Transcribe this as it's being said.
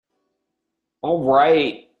All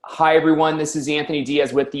right. Hi, everyone. This is Anthony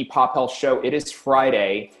Diaz with the Pop Health Show. It is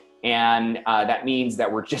Friday, and that means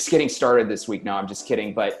that we're just getting started this week. No, I'm just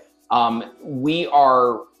kidding. But we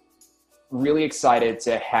are really excited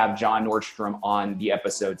to have John Nordström on the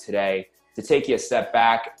episode today. To take you a step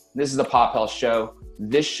back, this is the Pop Health Show.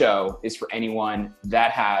 This show is for anyone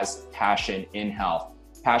that has passion in health,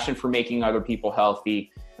 passion for making other people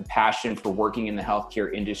healthy, and passion for working in the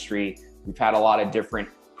healthcare industry. We've had a lot of different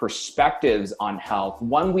perspectives on health.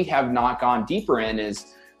 One we have not gone deeper in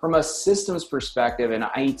is from a systems perspective and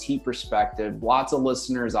IT perspective. Lots of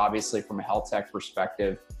listeners, obviously, from a health tech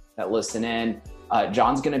perspective that listen in.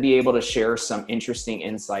 John's going to be able to share some interesting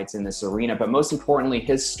insights in this arena, but most importantly,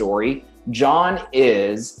 his story. John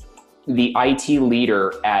is the IT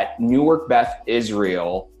leader at Newark, Beth,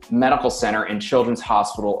 Israel Medical Center and Children's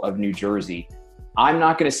Hospital of New Jersey. I'm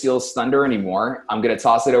not going to steal his thunder anymore. I'm going to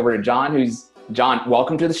toss it over to John, John,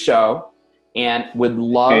 welcome to the show, and would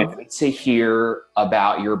love to hear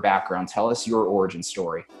about your background. Tell us your origin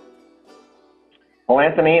story. Well,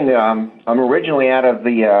 Anthony, I'm originally out of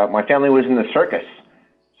my family was in the circus.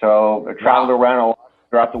 So I traveled around a lot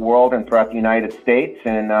throughout the world and throughout the United States.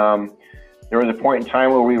 And there was a point in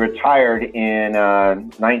time where we retired in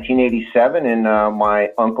 1987, and my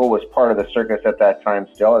uncle was part of the circus at that time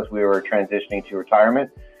still as we were transitioning to retirement.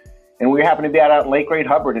 And we happened to be out in Lake Great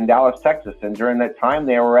Hubbard in Dallas, Texas. And during that time,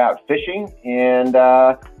 they were out fishing. And,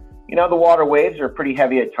 the water waves are pretty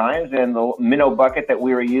heavy at times. And the minnow bucket that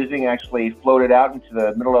we were using actually floated out into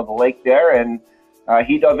the middle of the lake there. And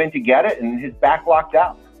he dove in to get it, and his back locked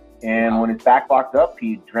out. And when his back locked up,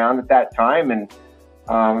 he drowned at that time. And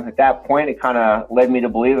at that point, it kind of led me to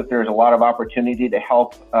believe that there's a lot of opportunity to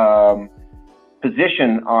help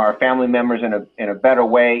position our family members in a better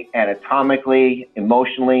way, anatomically,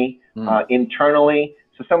 emotionally, internally,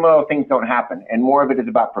 so some of those things don't happen, and more of it is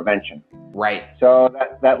about prevention. Right. So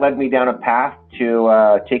that led me down a path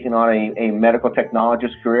to taking on a medical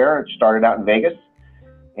technologist career. It started out in Vegas,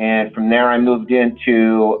 and from there I moved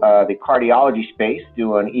into the cardiology space,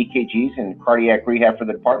 doing EKGs and cardiac rehab for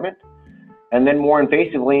the department, and then more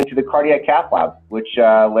invasively into the cardiac cath lab, which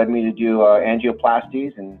led me to do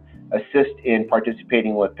angioplasties and assist in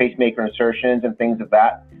participating with pacemaker insertions and things of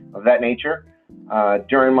that nature.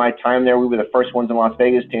 During my time there, we were the first ones in Las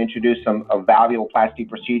Vegas to introduce some valvuloplasty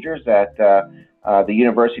procedures at the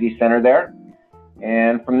University Center there.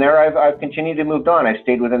 And from there, I've continued to move on. I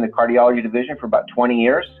stayed within the cardiology division for about 20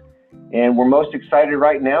 years. And we're most excited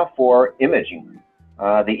right now for imaging.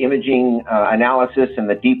 The imaging analysis and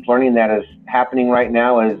the deep learning that is happening right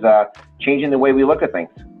now is changing the way we look at things.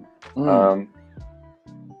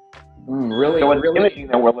 Really? So it's imaging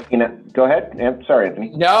that we're looking at. Go ahead. Sorry, Anthony.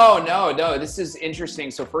 No. This is interesting.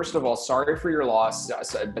 So first of all, sorry for your loss,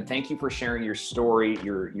 but thank you for sharing your story,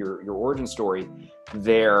 your origin story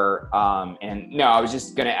there. And no, I was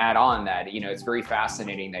just going to add on that, it's very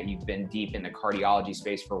fascinating that you've been deep in the cardiology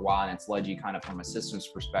space for a while, and it's led you kind of from a systems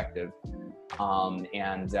perspective.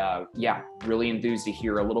 Really enthused to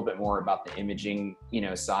hear a little bit more about the imaging,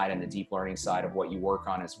 side and the deep learning side of what you work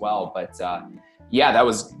on as well. But that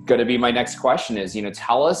was going to be my next question is,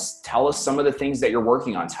 tell us some of the things that you're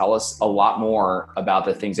working on. Tell us a lot more about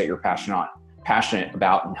the things that you're passionate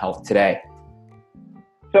about in health today.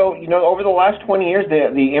 So, over the last 20 years,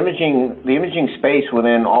 the imaging space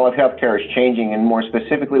within all of healthcare is changing, and more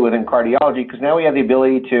specifically within cardiology, because now we have the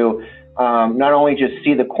ability to not only just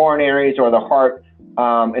see the coronaries or the heart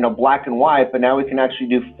in a black and white, but now we can actually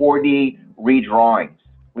do 4D redrawings.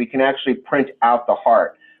 We can actually print out the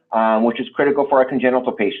heart. Which is critical for our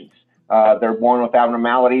congenital patients. They're born with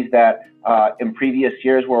abnormalities that in previous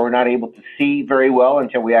years where we're not able to see very well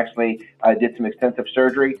until we actually did some extensive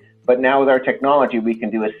surgery. But now with our technology, we can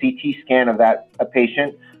do a CT scan of that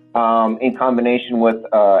patient in combination with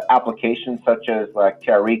applications such as like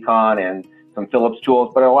Recon and some Phillips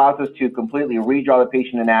tools, but it allows us to completely redraw the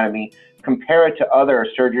patient anatomy, compare it to other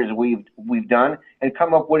surgeries we've done, and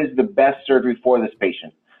come up with what is the best surgery for this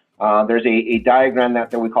patient. There's a diagram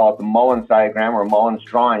that we call it the Mullins diagram or Mullins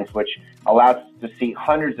drawings, which allows us to see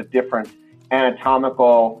hundreds of different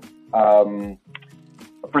anatomical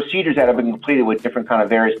procedures that have been completed with different kind of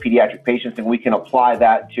various pediatric patients, and we can apply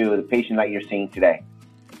that to the patient that you're seeing today.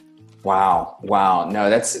 Wow.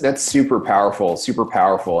 No, that's super powerful.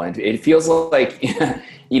 And it feels like,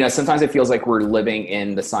 sometimes it feels like we're living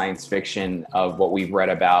in the science fiction of what we've read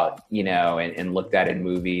about, and looked at in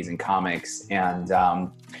movies and comics, and,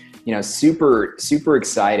 super, super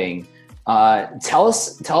exciting. Tell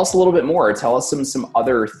us a little bit more. Tell us some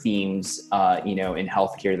other themes, in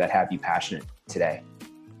healthcare that have you passionate today.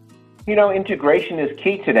 Integration is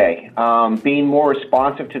key today. Being more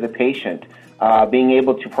responsive to the patient, being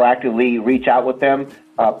able to proactively reach out with them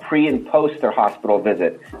pre and post their hospital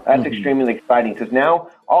visit. That's extremely exciting because now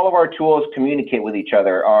all of our tools communicate with each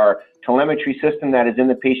other. Our telemetry system that is in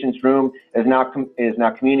the patient's room is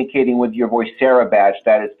now communicating with your Vocera badge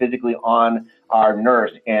that is physically on our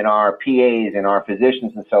nurse and our PAs and our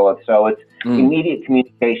physicians and so on. So it's immediate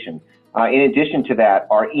communication. In addition to that,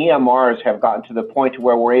 our EMRs have gotten to the point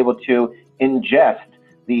where we're able to ingest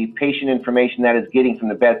the patient information that is getting from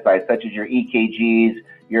the bedside, such as your EKGs,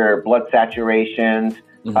 your blood saturations,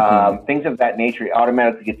 things of that nature. It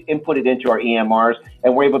automatically gets inputted into our EMRs,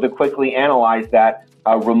 and we're able to quickly analyze that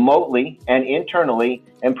remotely and internally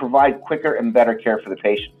and provide quicker and better care for the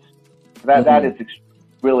patients. That is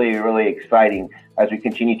really, really exciting as we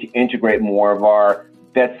continue to integrate more of our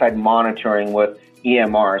bedside monitoring with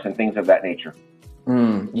EMRs and things of that nature.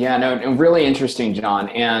 Yeah, no, really interesting, John.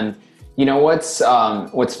 And what's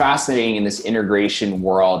fascinating in this integration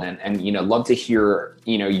world, and love to hear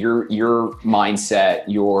your mindset,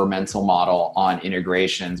 your mental model on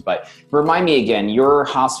integrations. But remind me again, your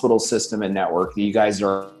hospital system and network, you guys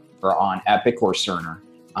are on Epic or Cerner?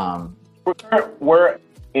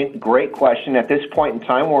 Great question. At this point in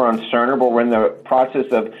time, we're on Cerner, but we're in the process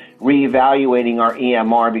of reevaluating our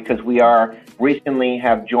EMR because we recently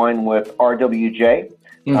have joined with RWJ,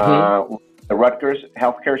 the Rutgers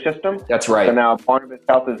healthcare system. That's right. So now Barnabas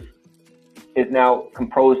Health is now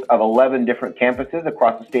composed of 11 different campuses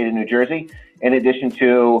across the state of New Jersey, in addition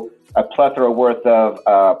to a plethora worth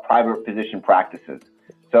of private physician practices.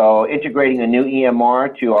 So integrating a new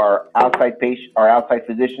EMR to our outside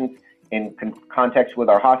physicians in context with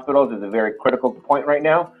our hospitals is a very critical point right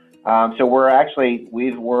now. So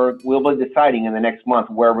we'll be deciding in the next month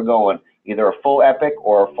where we're going, either a full Epic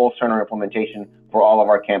or a full Cerner implementation for all of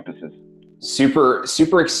our campuses. Super,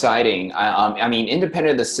 super exciting. I mean,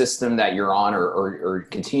 independent of the system that you're on or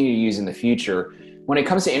continue to use in the future, when it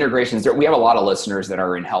comes to integrations, we have a lot of listeners that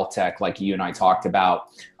are in health tech, like you and I talked about.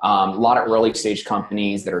 A lot of early stage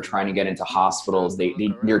companies that are trying to get into hospitals.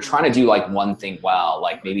 They're trying to do like one thing well.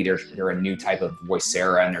 Like maybe they're a new type of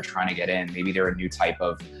Vocera and they're trying to get in. Maybe they're a new type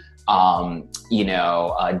of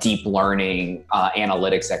deep learning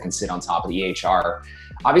analytics that can sit on top of the EHR.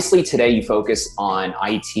 Obviously, today you focus on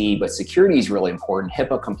IT, but security is really important.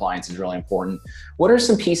 HIPAA compliance is really important. What are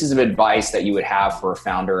some pieces of advice that you would have for a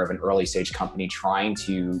founder of an early stage company trying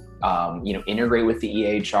to, integrate with the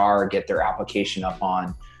EHR, get their application up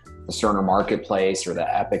on the Cerner marketplace or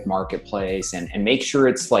the Epic marketplace, and make sure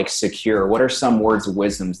it's like secure? What are some words of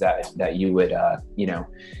wisdoms that you would,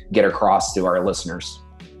 get across to our listeners?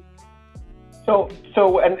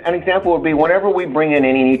 So an example would be whenever we bring in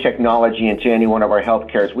any new technology into any one of our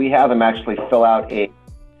healthcares, we have them actually fill out a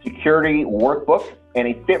security workbook and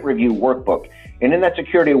a fit review workbook. And in that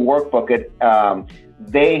security workbook,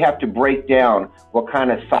 they have to break down what kind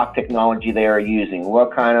of SOC technology they are using,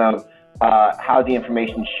 what kind of how the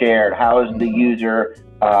information is shared, how is the user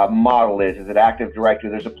model is it Active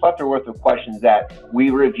Directory? There's a plethora worth of questions that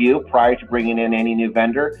we review prior to bringing in any new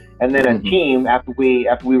vendor. And then a team, after we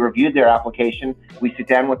reviewed their application, we sit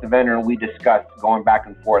down with the vendor and we discuss going back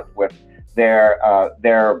and forth with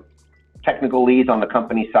their technical leads on the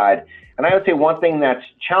company side. And I would say one thing that's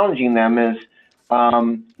challenging them is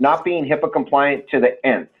not being HIPAA compliant to the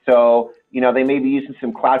nth. So, they may be using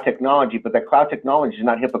some cloud technology, but that cloud technology is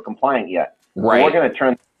not HIPAA compliant yet. Right. So we're going to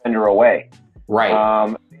turn the vendor away.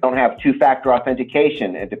 Right. They don't have two-factor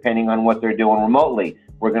authentication, and depending on what they're doing remotely,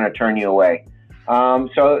 we're going to turn you away.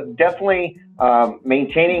 So definitely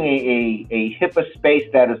maintaining a HIPAA space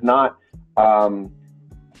that is not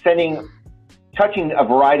touching a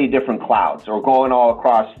variety of different clouds or going all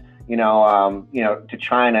across, to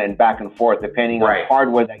China and back and forth, depending on the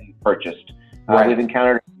hardware that you purchased. We've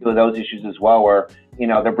encountered a few of those issues as well, where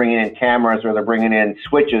they're bringing in cameras or they're bringing in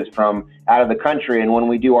switches from out of the country. And when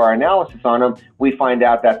we do our analysis on them, we find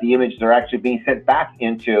out that the images are actually being sent back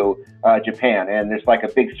into Japan. And there's like a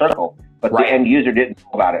big circle, but the end user didn't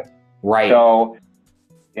know about it. Right. So,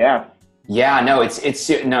 yeah. Yeah, no,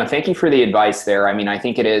 no, thank you for the advice there. I mean, I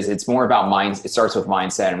think it's more about it starts with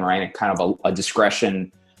mindset and right, kind of a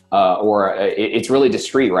discretion it's really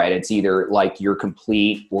discrete, right? It's either like you're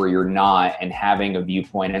complete or you're not, and having a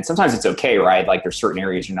viewpoint. And sometimes it's okay, right? Like there's certain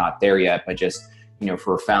areas you're not there yet, but just,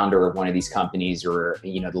 for a founder of one of these companies or,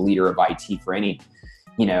 the leader of IT for any,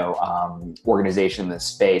 organization in this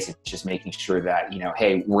space, it's just making sure that,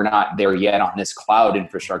 hey, we're not there yet on this cloud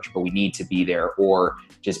infrastructure, but we need to be there, or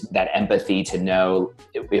just that empathy to know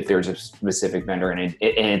if there's a specific vendor. And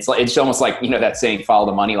it's almost like, that saying, follow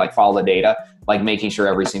the money, like follow the data. like making sure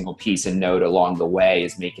every single piece and node along the way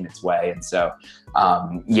is making its way. And so,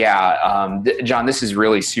 John, this is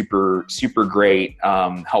really super, super great,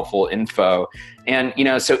 helpful info. And,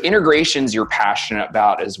 so integrations you're passionate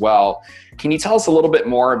about as well. Can you tell us a little bit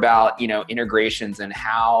more about, integrations and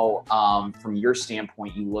how, from your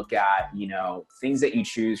standpoint, you look at, things that you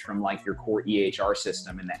choose from like your core EHR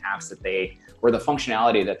system and the apps or the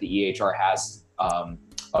functionality that the EHR has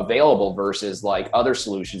available versus like other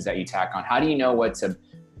solutions that you tack on? How do you know what to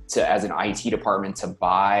as an IT department to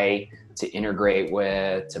buy, to integrate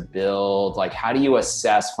with, to build? Like, how do you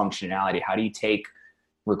assess functionality? How do you take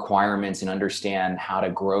requirements and understand how to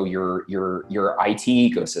grow your IT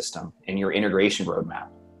ecosystem and your integration roadmap?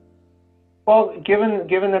 Well,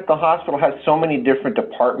 given that the hospital has so many different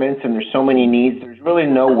departments and there's so many needs, there's really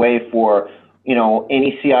no way for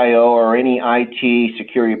any CIO or any IT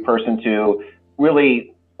security person to really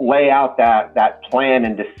lay out that plan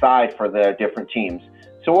and decide for the different teams.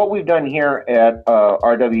 So what we've done here at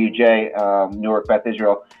RWJ, Newark, Beth,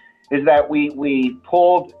 Israel, is that we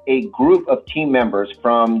pulled a group of team members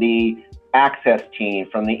from the access team,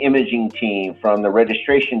 from the imaging team, from the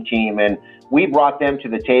registration team, and we brought them to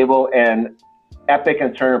the table, and Epic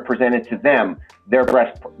and Cerner presented to them their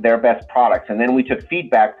best products. And then we took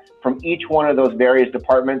feedback from each one of those various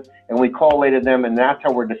departments and we collated them, and that's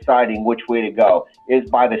how we're deciding which way to go, is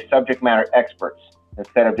by the subject matter experts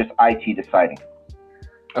instead of just IT deciding.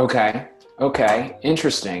 Okay.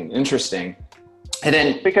 Interesting. And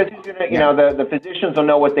then because the physicians will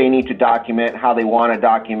know what they need to document, how they want to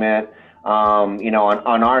document. On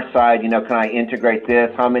our side, can I integrate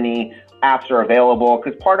this? How many apps are available?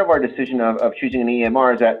 Because part of our decision of choosing an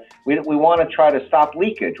EMR is that we want to try to stop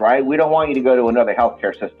leakage, right? We don't want you to go to another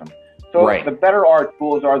healthcare system. So right. The better our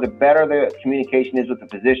tools are, the better the communication is with the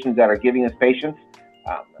physicians that are giving us patients.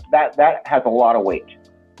 That has a lot of weight.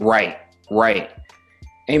 Right.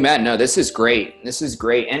 Amen. No, this is great.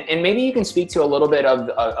 And maybe you can speak to a little bit of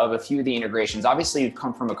a few of the integrations. Obviously, you've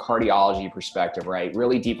come from a cardiology perspective, right?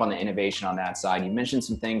 Really deep on the innovation on that side. You mentioned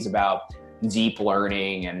some things about deep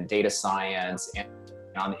learning and data science and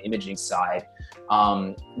on the imaging side.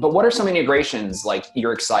 But what are some integrations like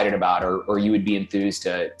you're excited about or you would be enthused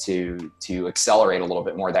to accelerate a little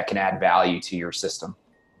bit more that can add value to your system?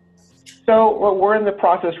 So we're in the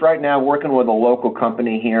process right now working with a local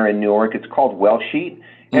company here in Newark. It's called Wellsheet.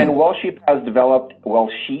 And Wellsheet has developed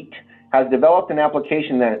an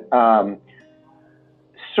application that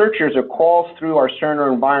searches or crawls through our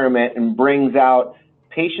Cerner environment and brings out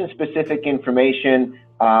patient-specific information.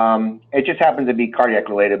 It just happens to be cardiac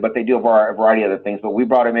related, but they do a variety of other things. But we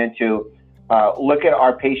brought them in to look at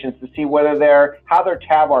our patients to see whether how their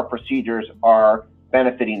TAVR procedures are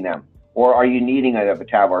benefiting them, or are you needing a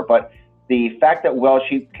TAVR. But the fact that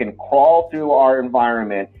Wellsheet can crawl through our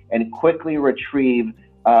environment and quickly retrieve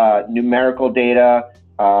numerical data,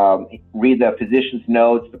 read the physician's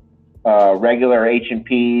notes, regular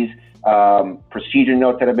H&Ps, procedure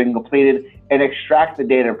notes that have been completed, and extract the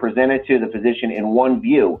data and present it to the physician in one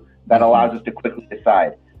view that allows us to quickly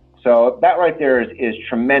decide. So that right there is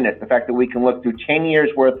tremendous. The fact that we can look through 10 years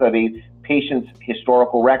worth of a patient's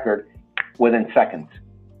historical record within seconds.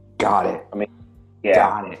 Got it. Yeah.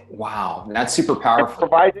 Got it. Wow. That's super powerful. It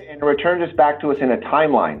provides it and returns us back to us in a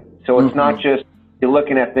timeline. So it's not just you're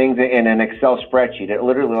looking at things in an Excel spreadsheet. It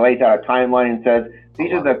literally lays out a timeline and says,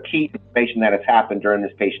 these are the key information that has happened during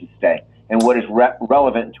this patient's stay and what is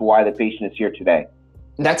relevant to why the patient is here today.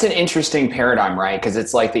 That's an interesting paradigm, right? Because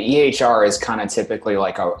it's like the EHR is kind of typically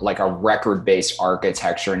like a record-based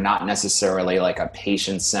architecture, not necessarily like a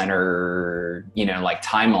patient-centered, like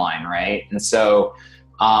timeline, right? And so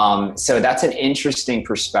that's an interesting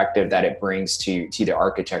perspective that it brings to the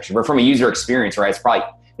architecture. But from a user experience, right,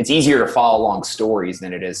 it's easier to follow along stories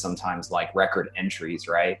than it is sometimes like record entries,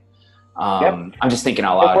 right? I'm just thinking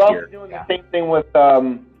out loud here. We're also doing the same thing with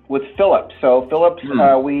Philips. So Philips,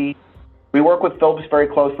 we work with Philips very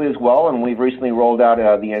closely as well, and we've recently rolled out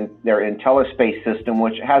their IntelliSpace system,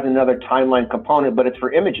 which has another timeline component, but it's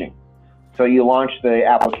for imaging. So you launch the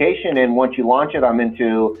application, and once you launch it, I'm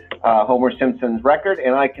into Homer Simpson's record,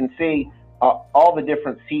 and I can see all the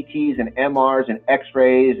different CTs and MRs and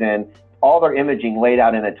X-rays and all their imaging laid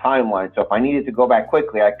out in a timeline. So if I needed to go back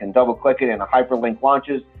quickly, I can double click it and a hyperlink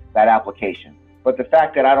launches that application. But the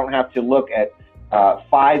fact that I don't have to look at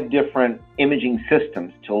 5 different imaging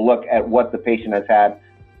systems to look at what the patient has had.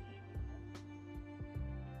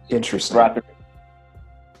 Interesting.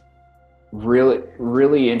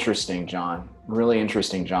 Really interesting, John. Really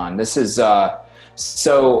interesting, John. This is,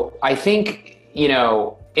 so I think,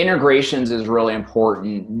 integrations is really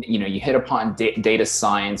important. You hit upon data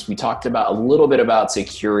science. We talked about a little bit about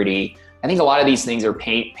security. I think a lot of these things are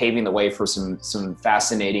paving the way for some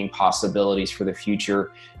fascinating possibilities for the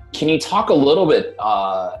future. Can you talk a little bit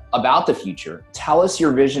about the future? Tell us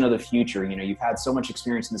your vision of the future. You know, you've had so much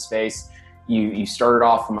experience in the space. You started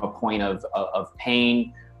off from a point of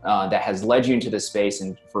pain that has led you into this space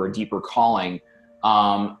and for a deeper calling.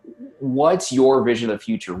 What's your vision of the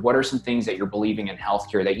future? What are some things that you're believing in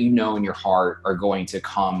healthcare that you know in your heart are going to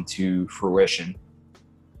come to fruition?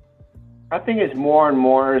 I think it's more and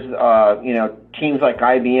more, you know, teams like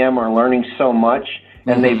IBM are learning so much,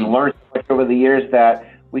 and they've learned so much over the years that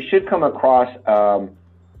we should come across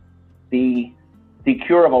the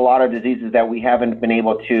cure of a lot of diseases that we haven't been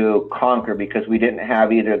able to conquer because we didn't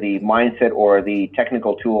have either the mindset or the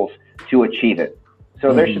technical tools to achieve it.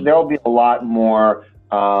 So there'll be a lot more.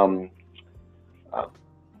 I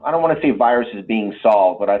don't want to say viruses being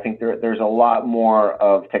solved, but I think there's a lot more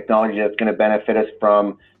of technology that's going to benefit us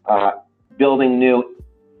from building new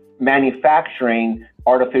manufacturing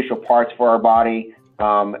artificial parts for our body,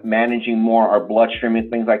 managing more our bloodstream and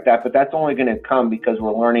things like that. But that's only going to come because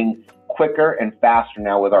we're learning quicker and faster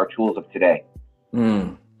now with our tools of today.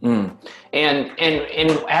 And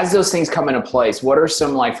as those things come into place, what are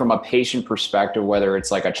some, like, from a patient perspective, whether it's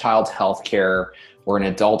like a child's healthcare or an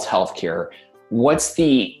adult's healthcare, what's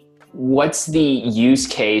the use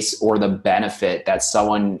case or the benefit that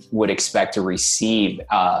someone would expect to receive,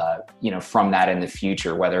 you know, from that in the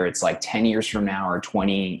future, whether it's like 10 years from now or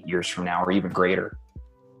 20 years from now or even greater?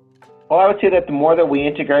 Well, I would say that the more that we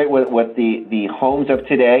integrate with the homes of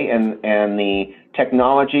today and the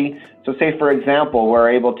technology. So say, for example, we're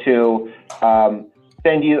able to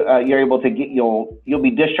send you, you'll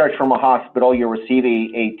be discharged from a hospital. You'll receive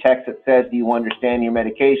a text that says, do you understand your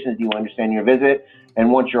medications? Do you understand your visit?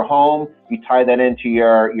 And once you're home, you tie that into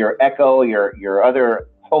your Echo, your other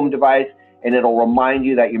home device, and it'll remind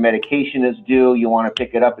you that your medication is due. You want to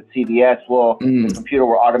pick it up at CVS. Well, the computer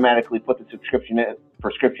will automatically put the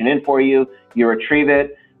prescription in for you. You retrieve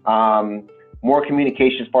it. More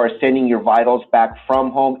communication as far as sending your vitals back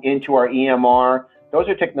from home into our EMR. Those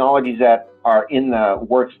are technologies that are in the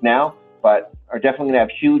works now, but are definitely going to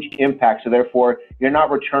have huge impact. So therefore, you're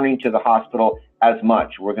not returning to the hospital as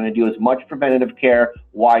much. We're going to do as much preventative care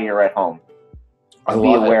while you're at home.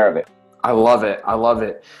 Be aware of it. I love it. I love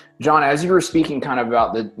it. John, as you were speaking kind of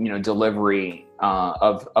about the, you know, delivery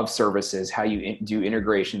of services, how you do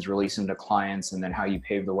integrations, release them to clients, and then how you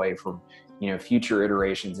pave the way for, you know, future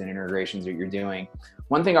iterations and integrations that you're doing.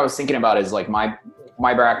 One thing I was thinking about is like my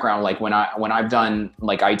background, like when I've done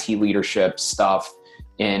like IT leadership stuff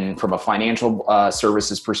from a financial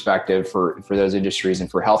services perspective for those industries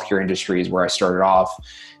and for healthcare industries where I started off,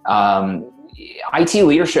 IT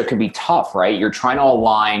leadership can be tough, right? You're trying to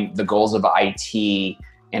align the goals of IT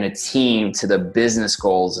and a team to the business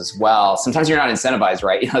goals as well. Sometimes you're not incentivized,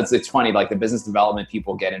 right? You know, it's funny, like the business development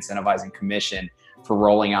people get incentivized and commission for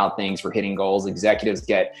rolling out things, for hitting goals. Executives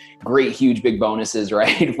get great, huge, big bonuses,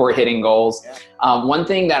 right, for hitting goals. One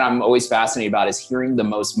thing that I'm always fascinated about is hearing the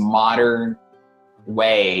most modern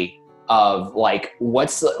way of like,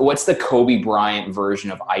 what's the Kobe Bryant version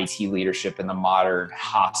of IT leadership in the modern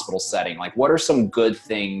hospital setting? Like, what are some good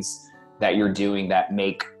things that you're doing that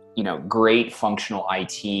make, you know, great functional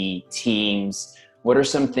IT teams? What are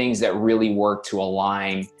some things that really work to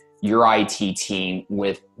align your IT team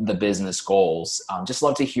with the business goals? Just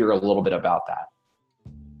love to hear a little bit about that.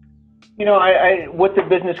 You know, with the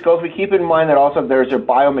business goals, we keep in mind that also there's a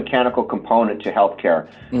biomechanical component to healthcare.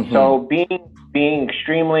 So being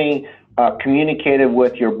extremely communicative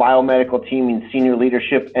with your biomedical team and senior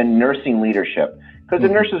leadership and nursing leadership, because the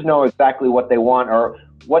nurses know exactly what they want or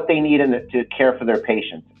what they need to care for their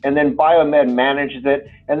patients. And then biomed manages it,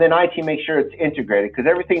 and then IT makes sure it's integrated, because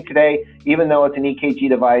everything today, even though it's an EKG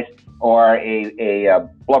device or a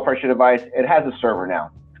blood pressure device, it has a server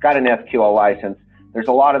now. It's got an SQL license. There's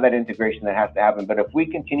a lot of that integration that has to happen. But if we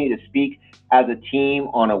continue to speak as a team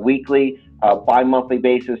on a weekly, bi-monthly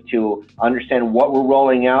basis to understand what we're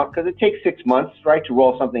rolling out, because it takes 6 months, right, to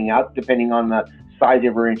roll something out, depending on the size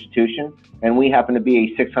of our institution. And we happen to be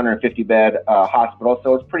a 650-bed hospital,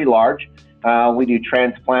 so it's pretty large. We do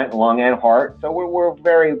transplant, lung and heart, so we're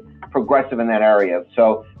very progressive in that area.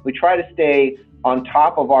 So we try to stay on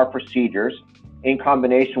top of our procedures in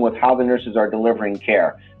combination with how the nurses are delivering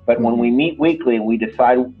care. But when we meet weekly and we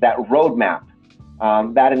decide that roadmap,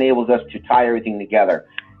 that enables us to tie everything together.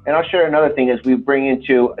 And I'll share another thing is we bring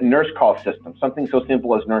into a nurse call system, something so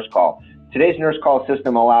simple as nurse call. Today's nurse call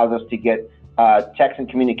system allows us to get text and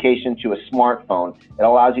communication to a smartphone. It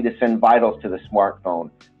allows you to send vitals to the smartphone,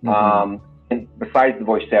 and besides the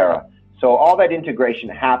Vocera. So all that integration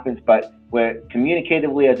happens, but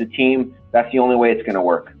communicatively as a team, that's the only way it's going to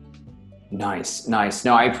work. Nice, nice.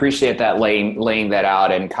 No, I appreciate that laying that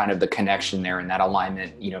out and kind of the connection there, and that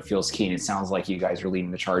alignment, feels key. And it sounds like you guys are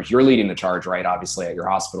leading the charge. You're leading the charge, right? Obviously at your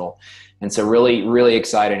hospital. And so really, really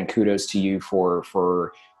excited, and kudos to you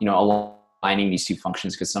for aligning these two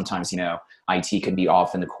functions, because sometimes, IT can be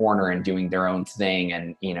off in the corner and doing their own thing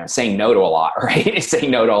and, saying no to a lot, right?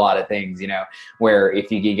 Saying no to a lot of things, where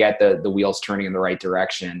if you get the wheels turning in the right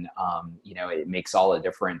direction, it makes all the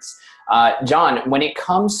difference. John, when it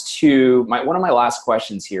comes to one of my last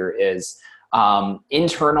questions here is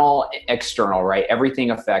internal, external, right?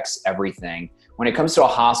 Everything affects everything. When it comes to a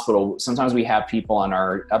hospital, sometimes we have people on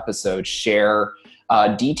our episodes share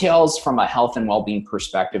details from a health and well-being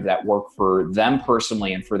perspective that work for them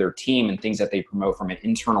personally and for their team, and things that they promote from an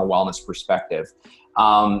internal wellness perspective.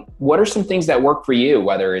 What are some things that work for you,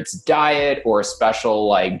 whether it's diet or a special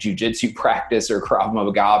like jujitsu practice or Krav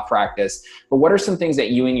Maga practice? But what are some things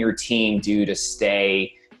that you and your team do to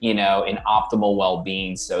stay, in optimal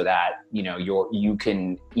well-being, so that, you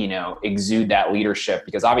can, exude that leadership?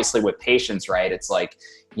 Because obviously with patients, right, it's like,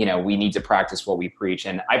 we need to practice what we preach.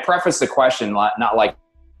 And I preface the question, not like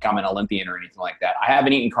I'm an Olympian or anything like that. I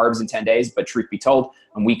haven't eaten carbs in 10 days, but truth be told,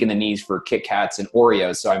 I'm weak in the knees for Kit Kats and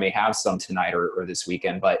Oreos. So I may have some tonight or this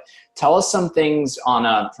weekend. But tell us some things from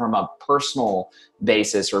a personal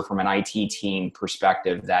basis or from an IT team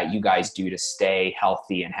perspective that you guys do to stay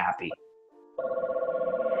healthy and happy.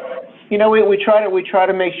 We try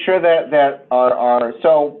to make sure that our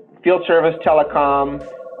field service, telecom,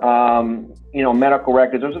 medical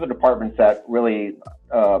records, those are the departments that really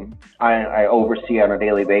I oversee on a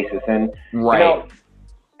daily basis. And right.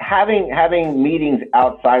 Having meetings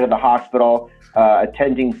outside of the hospital,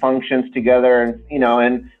 attending functions together,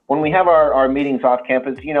 and when we have our meetings off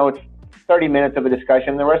campus, it's 30 minutes of a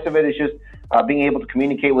discussion. The rest of it is just being able to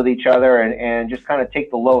communicate with each other and just kind of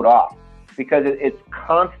take the load off, because it's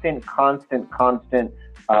constant phone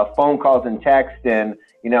calls and text, and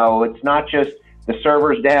it's not just the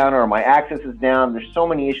server's down or my access is down. There's so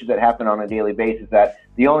many issues that happen on a daily basis that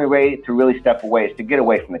the only way to really step away is to get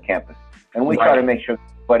away from the campus. And we try to make sure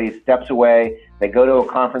everybody steps away. They go to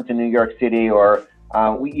a conference in New York City, or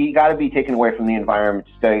you got to be taken away from the environment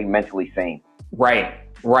to stay mentally sane. Right.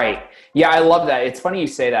 Yeah, I love that. It's funny you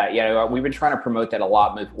say that. Yeah, we've been trying to promote that a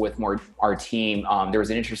lot with our team. There was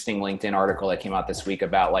an interesting LinkedIn article that came out this week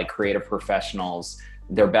about like creative professionals.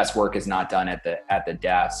 Their best work is not done at the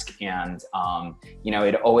desk. And,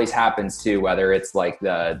 it always happens too, whether it's like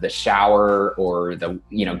the shower or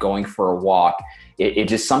going for a walk, it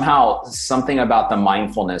just somehow something about the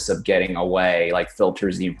mindfulness of getting away, like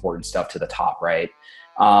filters the important stuff to the top. Right.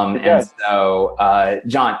 And so,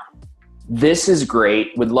 John, this is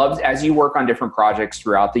great. Would love, as you work on different projects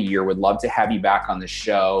throughout the year, would love to have you back on the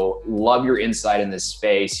show. Love your insight in this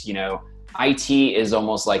space. IT is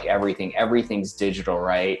almost like everything. Everything's digital,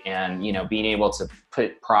 right? And, being able to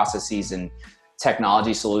put processes and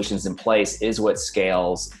technology solutions in place is what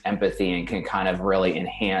scales empathy and can kind of really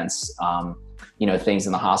enhance, things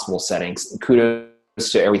in the hospital settings. Kudos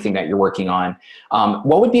to everything that you're working on.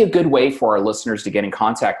 What would be a good way for our listeners to get in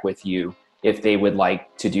contact with you if they would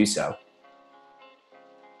like to do so?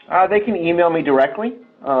 They can email me directly.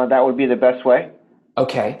 That would be the best way.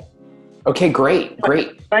 Okay, great.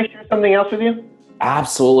 Can I share something else with you?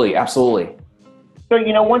 Absolutely.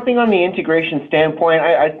 So, one thing on the integration standpoint,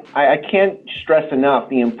 I can't stress enough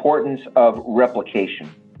the importance of replication.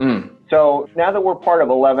 So now that we're part of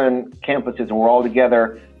 11 campuses and we're all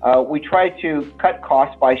together, we try to cut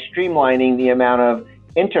costs by streamlining the amount of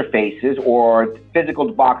interfaces or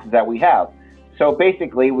physical boxes that we have. So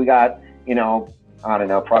basically we got,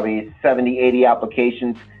 probably 70, 80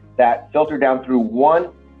 applications that filter down through one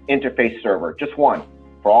interface server, just one,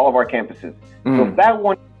 for all of our campuses. So if that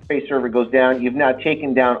one interface server goes down, you've now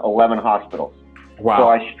taken down 11 hospitals. Wow. So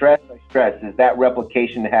I stress is that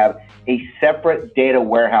replication to have a separate data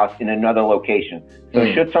warehouse in another location.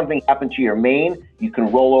 So should something happen to your main, you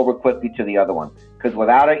can roll over quickly to the other one. Because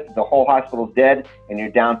without it, the whole hospital's dead and you're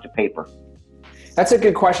down to paper. That's a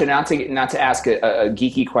good question. Not to ask a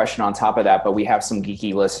geeky question on top of that, but we have some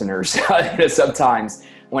geeky listeners sometimes.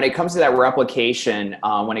 When it comes to that replication,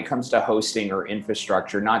 when it comes to hosting or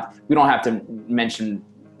infrastructure, we don't have to mention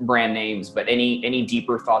brand names, but any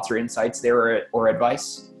deeper thoughts or insights there or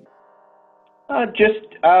advice? We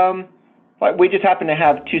just happen to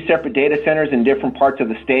have two separate data centers in different parts of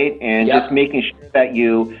the state, and just making sure that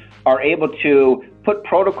you are able to put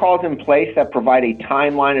protocols in place that provide a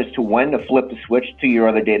timeline as to when to flip the switch to your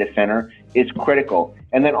other data center is critical.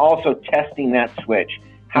 And then also testing that switch.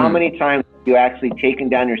 How many times have you actually taken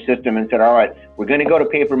down your system and said, all right, we're going to go to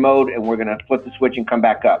paper mode and we're going to flip the switch and come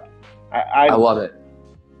back up? I love it.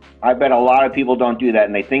 I bet a lot of people don't do that,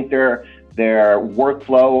 and they think their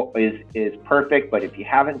workflow is perfect, but if you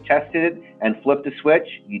haven't tested it and flipped the switch,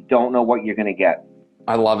 you don't know what you're going to get.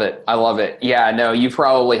 I love it. I love it. Yeah, no, you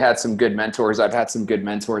probably had some good mentors. I've had some good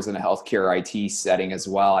mentors in a healthcare IT setting as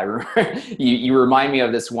well. I remember, you remind me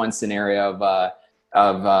of this one scenario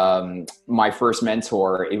of my first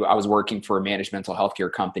mentor. I was working for a managed mental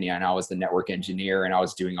healthcare company, and I was the network engineer, and I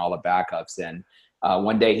was doing all the backups. And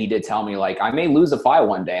one day he did tell me, like, I may lose a file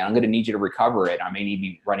one day. I'm going to need you to recover it. I may need to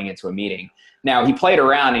be running into a meeting. Now, he played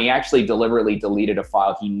around and he actually deliberately deleted a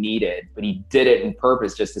file he needed, but he did it on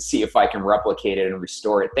purpose just to see if I can replicate it and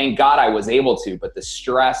restore it. Thank God I was able to, but the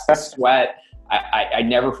stress, the sweat, I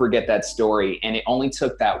never forget that story. And it only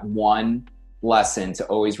took that one lesson to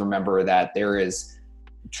always remember that there is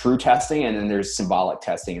true testing and then there's symbolic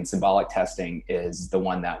testing, and symbolic testing is the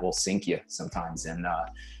one that will sink you sometimes. And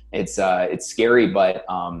it's scary, but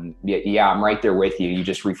yeah, I'm right there with you. You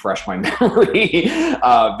just refreshed my memory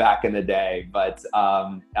back in the day. But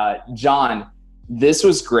John, this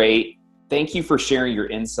was great. Thank you for sharing your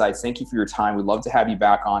insights. Thank you for your time. We'd love to have you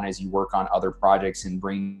back on as you work on other projects and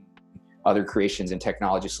bring other creations and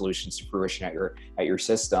technology solutions to fruition at your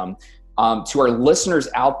system. To our listeners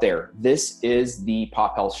out there, this is the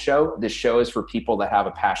Pop Health Show. This show is for people that have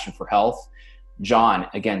a passion for health. John,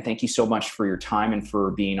 again, thank you so much for your time and for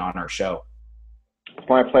being on our show. It's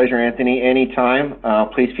my pleasure, Anthony. Anytime.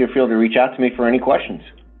 Please feel free to reach out to me for any questions.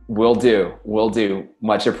 Will do.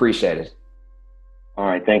 Much appreciated. All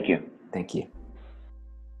right. Thank you. Thank you.